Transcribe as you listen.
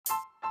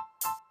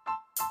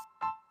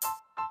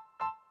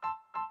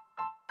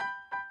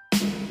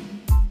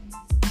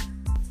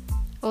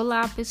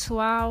Olá,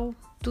 pessoal,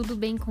 tudo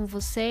bem com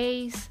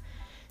vocês?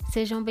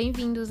 Sejam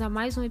bem-vindos a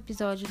mais um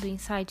episódio do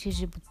Insights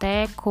de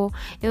Boteco.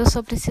 Eu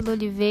sou Priscila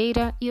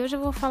Oliveira e hoje eu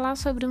vou falar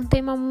sobre um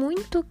tema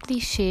muito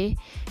clichê,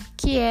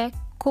 que é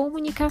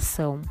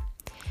comunicação.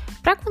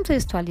 Para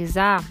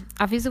contextualizar,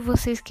 aviso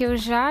vocês que eu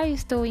já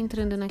estou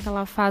entrando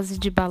naquela fase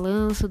de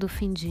balanço do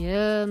fim de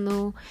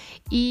ano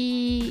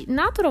e,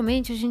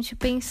 naturalmente, a gente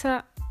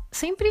pensa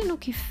sempre no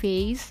que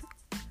fez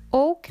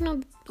ou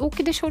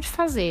que deixou de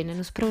fazer, né,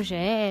 nos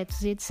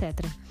projetos e etc.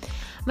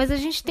 Mas a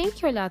gente tem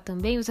que olhar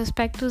também os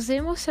aspectos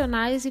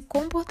emocionais e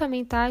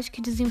comportamentais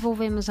que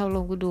desenvolvemos ao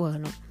longo do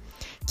ano.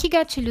 Que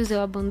gatilhos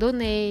eu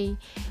abandonei,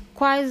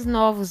 quais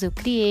novos eu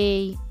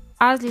criei,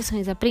 as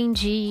lições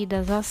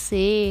aprendidas,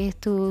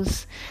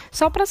 acertos.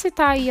 Só para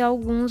citar aí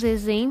alguns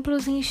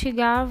exemplos e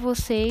instigar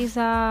vocês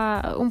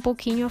a um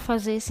pouquinho a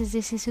fazer esse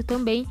exercício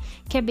também,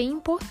 que é bem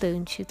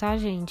importante, tá,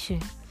 gente?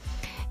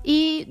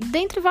 E,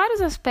 dentre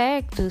vários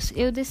aspectos,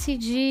 eu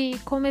decidi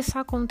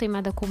começar com o tema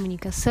da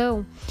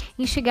comunicação,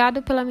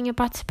 instigado pela minha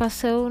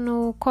participação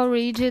no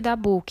Co-Read da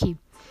Book,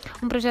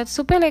 um projeto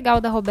super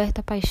legal da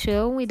Roberta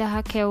Paixão e da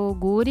Raquel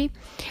Oguri,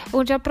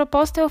 onde a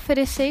proposta é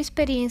oferecer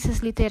experiências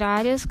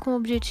literárias com o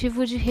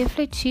objetivo de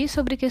refletir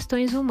sobre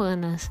questões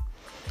humanas.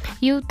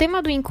 E o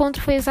tema do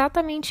encontro foi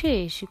exatamente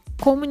este: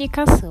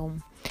 comunicação.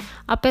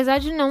 Apesar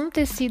de não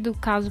ter sido o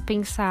caso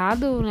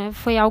pensado, né,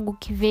 foi algo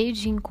que veio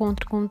de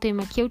encontro com um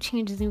tema que eu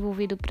tinha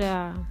desenvolvido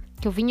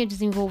que eu vinha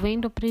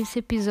desenvolvendo para esse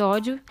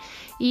episódio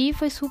e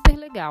foi super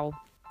legal.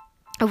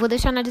 Eu vou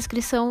deixar na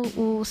descrição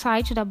o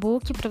site da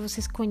Book para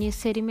vocês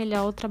conhecerem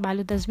melhor o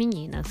trabalho das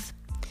meninas.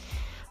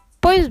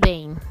 Pois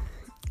bem,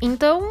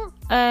 então,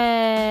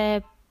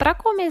 para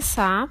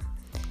começar,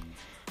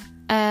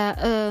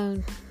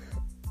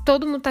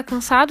 todo mundo está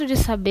cansado de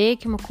saber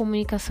que uma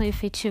comunicação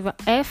efetiva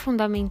é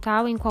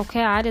fundamental em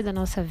qualquer área da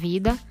nossa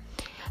vida.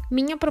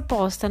 Minha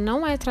proposta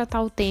não é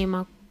tratar o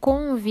tema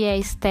com um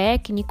viés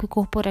técnico e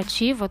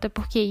corporativo, até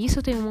porque isso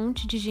tem um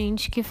monte de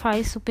gente que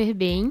faz super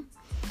bem.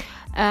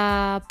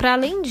 Para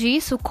além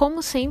disso,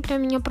 como sempre, a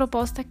minha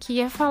proposta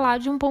aqui é falar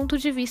de um ponto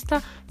de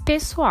vista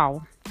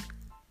pessoal.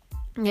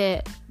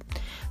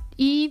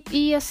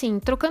 E assim,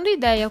 trocando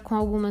ideia com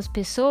algumas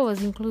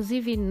pessoas,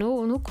 inclusive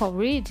no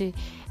Co-Read,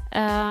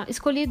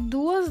 escolhi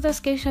duas das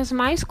queixas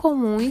mais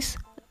comuns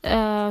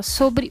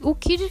sobre o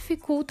que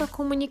dificulta a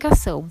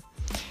comunicação,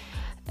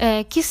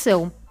 que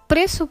são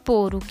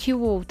pressupor o que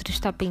o outro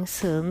está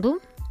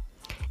pensando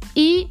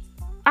e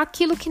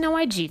aquilo que não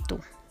é dito.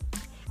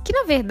 Que,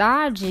 na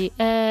verdade,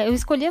 eu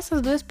escolhi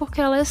essas duas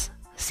porque elas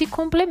se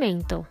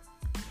complementam.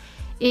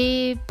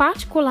 E,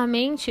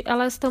 particularmente,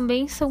 elas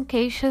também são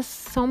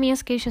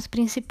minhas queixas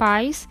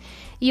principais,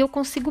 e eu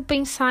consigo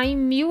pensar em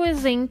 1000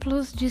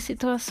 exemplos de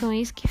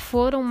situações que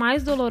foram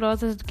mais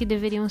dolorosas do que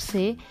deveriam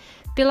ser,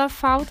 pela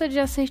falta de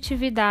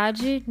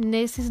assertividade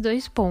nesses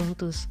dois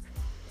pontos.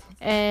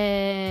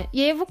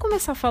 E aí eu vou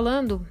começar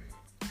falando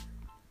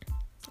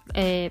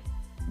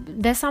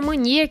dessa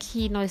mania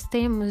que nós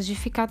temos de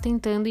ficar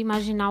tentando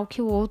imaginar o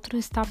que o outro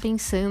está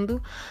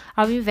pensando,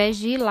 ao invés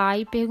de ir lá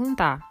e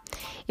perguntar.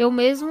 Eu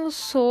mesmo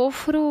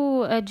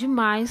sofro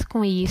demais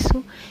com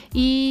isso,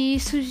 e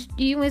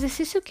um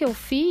exercício que eu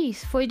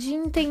fiz foi de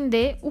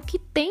entender o que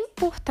tem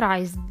por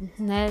trás,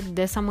 né,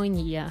 dessa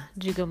mania,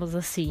 digamos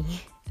assim.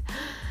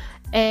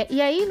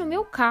 E aí, no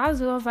meu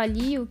caso, eu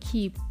avalio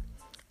que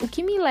o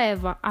que me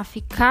leva a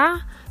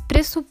ficar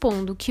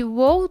pressupondo que o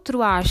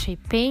outro acha e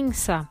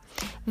pensa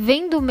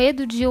vem do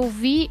medo de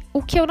ouvir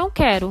o que eu não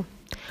quero,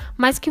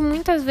 mas que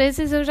muitas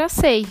vezes eu já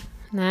sei,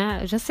 né?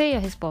 Eu já sei a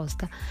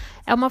resposta.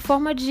 É uma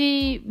forma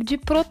de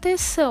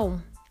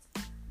proteção,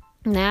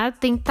 né?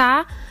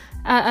 Tentar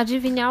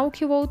adivinhar o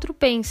que o outro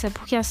pensa,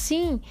 porque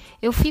assim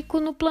eu fico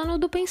no plano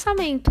do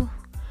pensamento,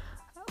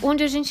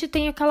 onde a gente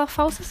tem aquela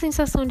falsa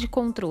sensação de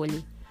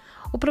controle.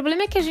 O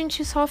problema é que a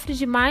gente sofre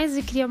demais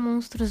e cria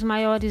monstros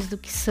maiores do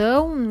que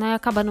são, né?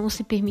 Acaba não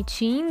se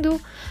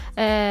permitindo.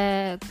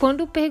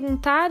 Quando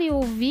perguntar e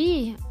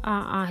ouvir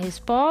a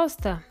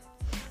resposta,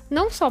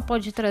 não só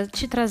pode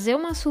te trazer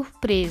uma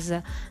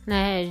surpresa,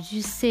 né,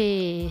 de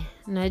ser,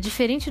 né,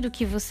 diferente do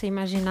que você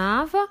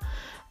imaginava,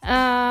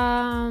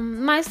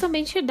 mas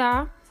também te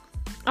dá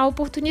a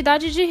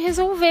oportunidade de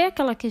resolver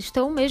aquela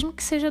questão, mesmo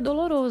que seja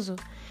doloroso.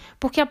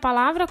 Porque a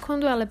palavra,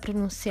 quando ela é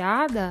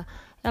pronunciada,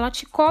 ela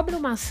te cobra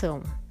uma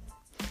ação.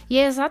 E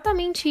é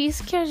exatamente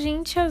isso que a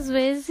gente, às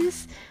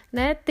vezes,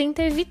 né,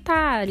 tenta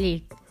evitar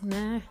ali,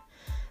 né?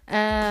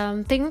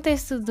 Tem um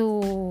texto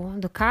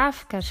do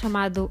Kafka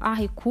chamado A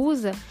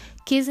Recusa,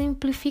 que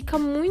exemplifica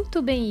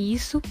muito bem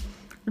isso.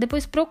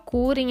 Depois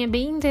procurem, é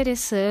bem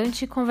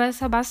interessante,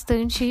 conversa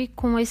bastante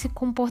com esse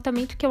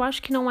comportamento que eu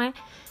acho que não é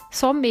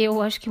só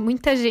meu, acho que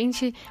muita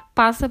gente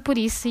passa por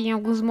isso em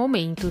alguns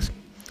momentos.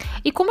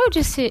 E como eu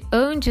disse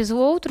antes, o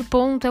outro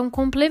ponto é um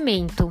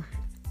complemento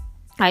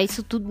a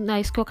isso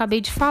que eu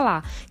acabei de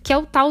falar, que é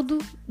o tal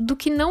do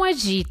que não é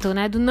dito,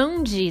 né? Do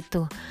não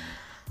dito.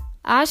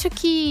 Acho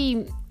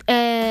que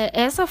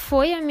essa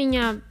foi a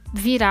minha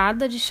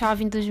virada de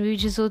chave em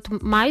 2018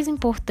 mais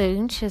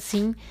importante,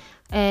 assim,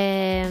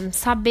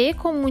 saber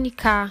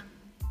comunicar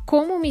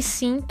como me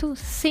sinto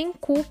sem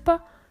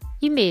culpa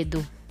e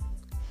medo.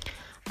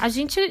 A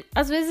gente,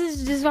 às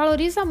vezes,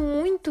 desvaloriza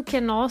muito o que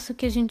é nosso, o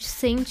que a gente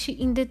sente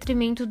em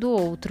detrimento do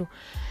outro.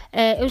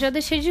 Eu já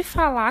deixei de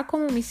falar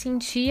como me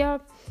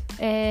sentia,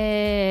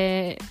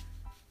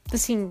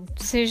 assim,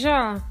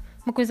 seja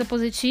uma coisa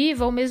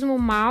positiva ou mesmo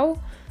mal,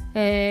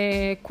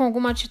 com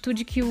alguma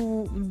atitude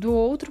do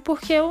outro,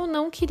 porque eu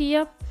não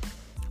queria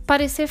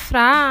parecer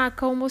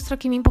fraca ou mostrar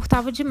que me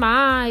importava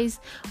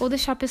demais ou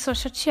deixar a pessoa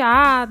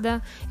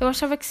chateada. Eu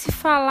achava que se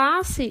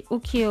falasse o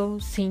que eu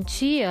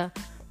sentia,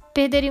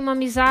 perderia uma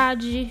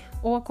amizade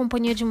ou a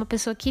companhia de uma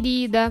pessoa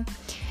querida.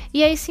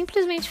 E aí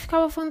simplesmente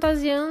ficava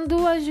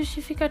fantasiando as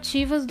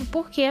justificativas do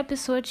porquê a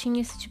pessoa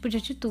tinha esse tipo de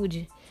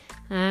atitude,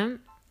 né?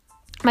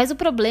 Mas o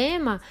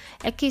problema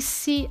é que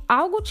se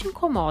algo te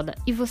incomoda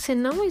e você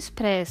não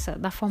expressa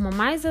da forma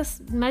mais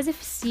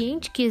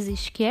eficiente que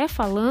existe, que é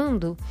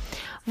falando,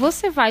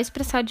 você vai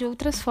expressar de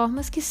outras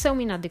formas que são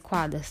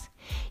inadequadas.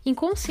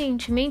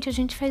 Inconscientemente, a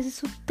gente faz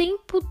isso o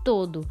tempo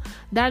todo.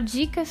 Dá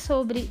dicas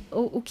sobre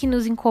o que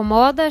nos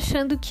incomoda,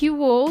 achando que o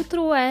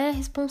outro é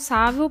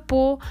responsável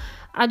por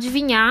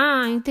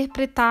adivinhar,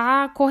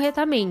 interpretar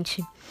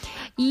corretamente.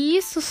 E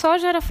isso só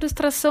gera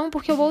frustração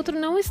porque o outro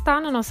não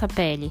está na nossa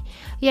pele.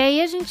 E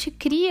aí a gente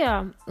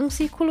cria um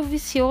círculo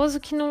vicioso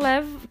que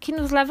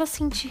nos leva a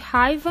sentir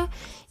raiva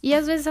e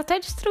às vezes até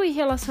destruir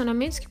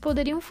relacionamentos que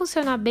poderiam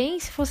funcionar bem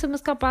se fôssemos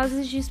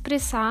capazes de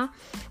expressar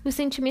os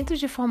sentimentos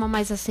de forma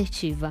mais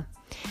assertiva.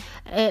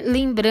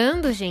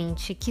 Lembrando,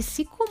 gente, que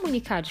se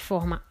comunicar de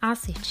forma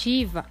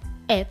assertiva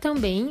é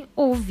também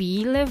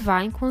ouvir e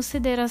levar em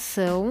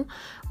consideração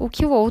o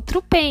que o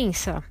outro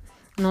pensa.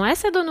 Não é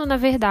ser dono da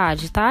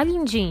verdade, tá,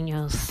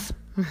 lindinhos?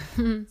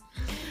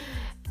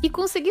 E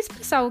conseguir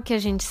expressar o que a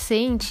gente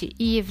sente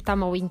e evitar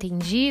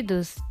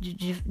mal-entendidos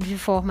de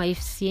forma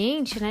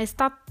eficiente, né,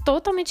 está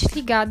totalmente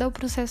ligado ao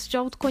processo de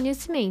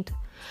autoconhecimento.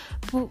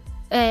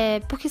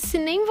 Porque se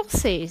nem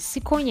você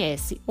se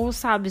conhece ou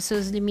sabe os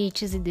seus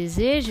limites e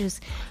desejos,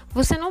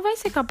 você não vai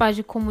ser capaz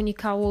de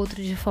comunicar ao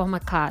outro de forma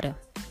clara.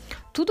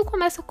 Tudo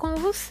começa com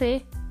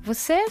você.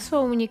 Você é a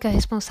sua única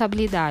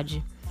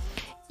responsabilidade.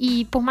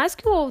 E por mais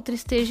que o outro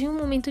esteja em um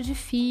momento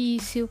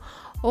difícil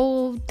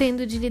ou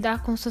tendo de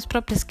lidar com suas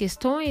próprias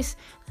questões,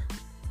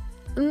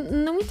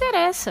 não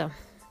interessa.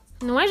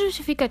 Não é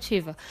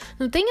justificativa.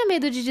 Não tenha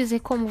medo de dizer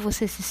como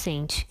você se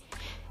sente.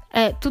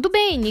 Tudo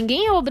bem,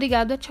 ninguém é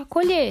obrigado a te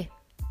acolher.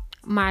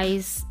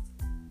 Mas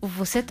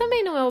você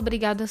também não é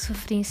obrigado a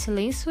sofrer em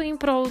silêncio em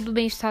prol do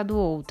bem-estar do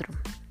outro.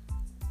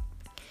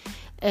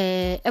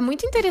 É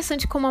muito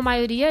interessante como a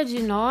maioria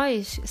de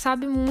nós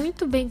sabe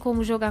muito bem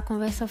como jogar a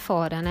conversa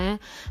fora, né?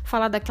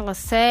 Falar daquela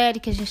série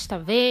que a gente tá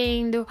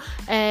vendo,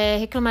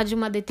 reclamar de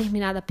uma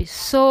determinada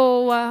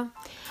pessoa.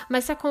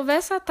 Mas se a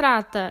conversa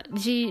trata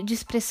de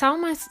expressar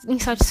uma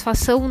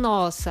insatisfação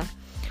nossa,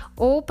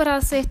 ou para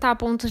acertar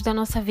pontos da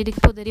nossa vida que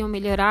poderiam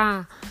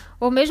melhorar,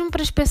 ou mesmo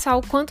para expressar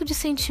o quanto de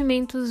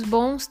sentimentos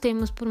bons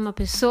temos por uma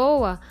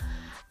pessoa,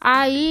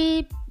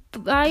 aí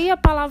a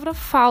palavra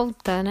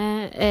falta,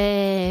 né?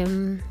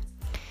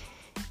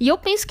 E eu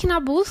penso que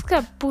na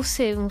busca por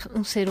ser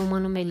um ser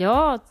humano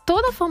melhor,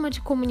 toda forma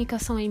de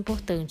comunicação é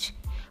importante.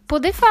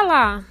 Poder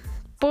falar,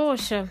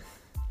 poxa,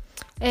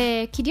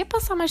 queria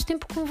passar mais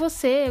tempo com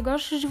você, eu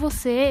gosto de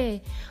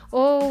você.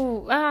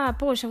 Ou,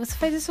 poxa, você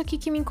faz isso aqui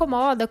que me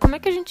incomoda, como é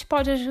que a gente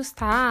pode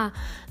ajustar?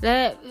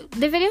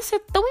 Deveria ser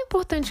tão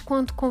importante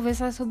quanto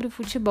conversar sobre o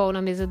futebol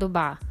na mesa do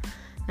bar.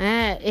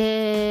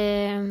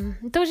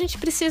 Então a gente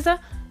precisa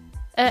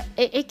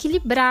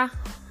equilibrar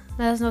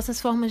as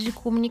nossas formas de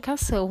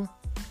comunicação.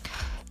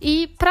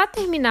 E para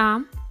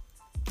terminar,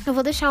 eu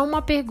vou deixar uma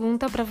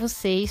pergunta para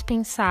vocês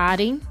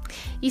pensarem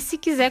e se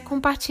quiser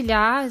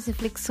compartilhar as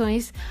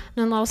reflexões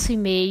no nosso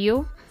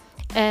e-mail.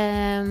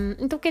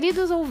 Então,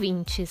 queridos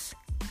ouvintes,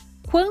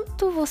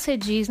 quanto você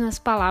diz nas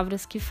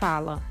palavras que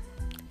fala?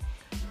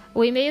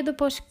 O e-mail do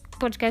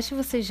podcast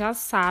vocês já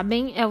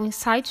sabem, é o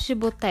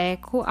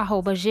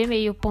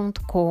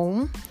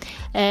insightdeboteco@gmail.com.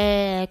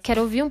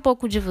 Quero ouvir um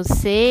pouco de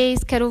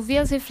vocês, quero ouvir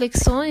as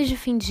reflexões de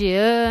fim de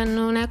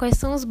ano, né? Quais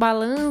são os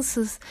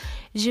balanços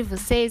de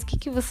vocês, o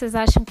que vocês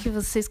acham que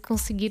vocês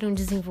conseguiram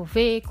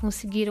desenvolver,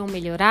 conseguiram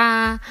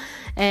melhorar,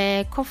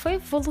 qual foi a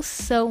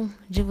evolução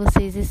de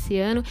vocês esse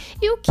ano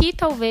e o que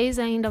talvez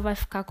ainda vai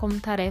ficar como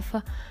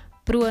tarefa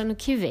para o ano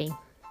que vem,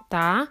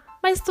 tá?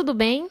 Mas tudo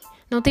bem,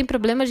 não tem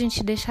problema a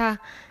gente deixar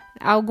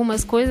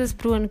algumas coisas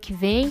para o ano que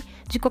vem.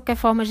 De qualquer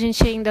forma, a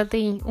gente ainda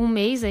tem um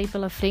mês aí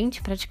pela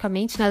frente,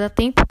 praticamente, né? Dá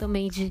tempo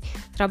também de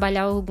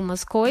trabalhar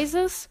algumas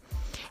coisas.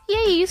 E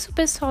é isso,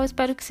 pessoal.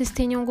 Espero que vocês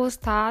tenham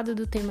gostado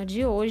do tema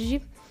de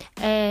hoje.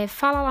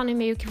 Fala lá no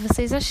e-mail o que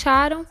vocês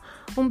acharam.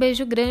 Um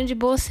beijo grande,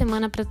 boa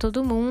semana para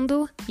todo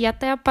mundo e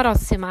até a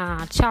próxima.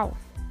 Tchau!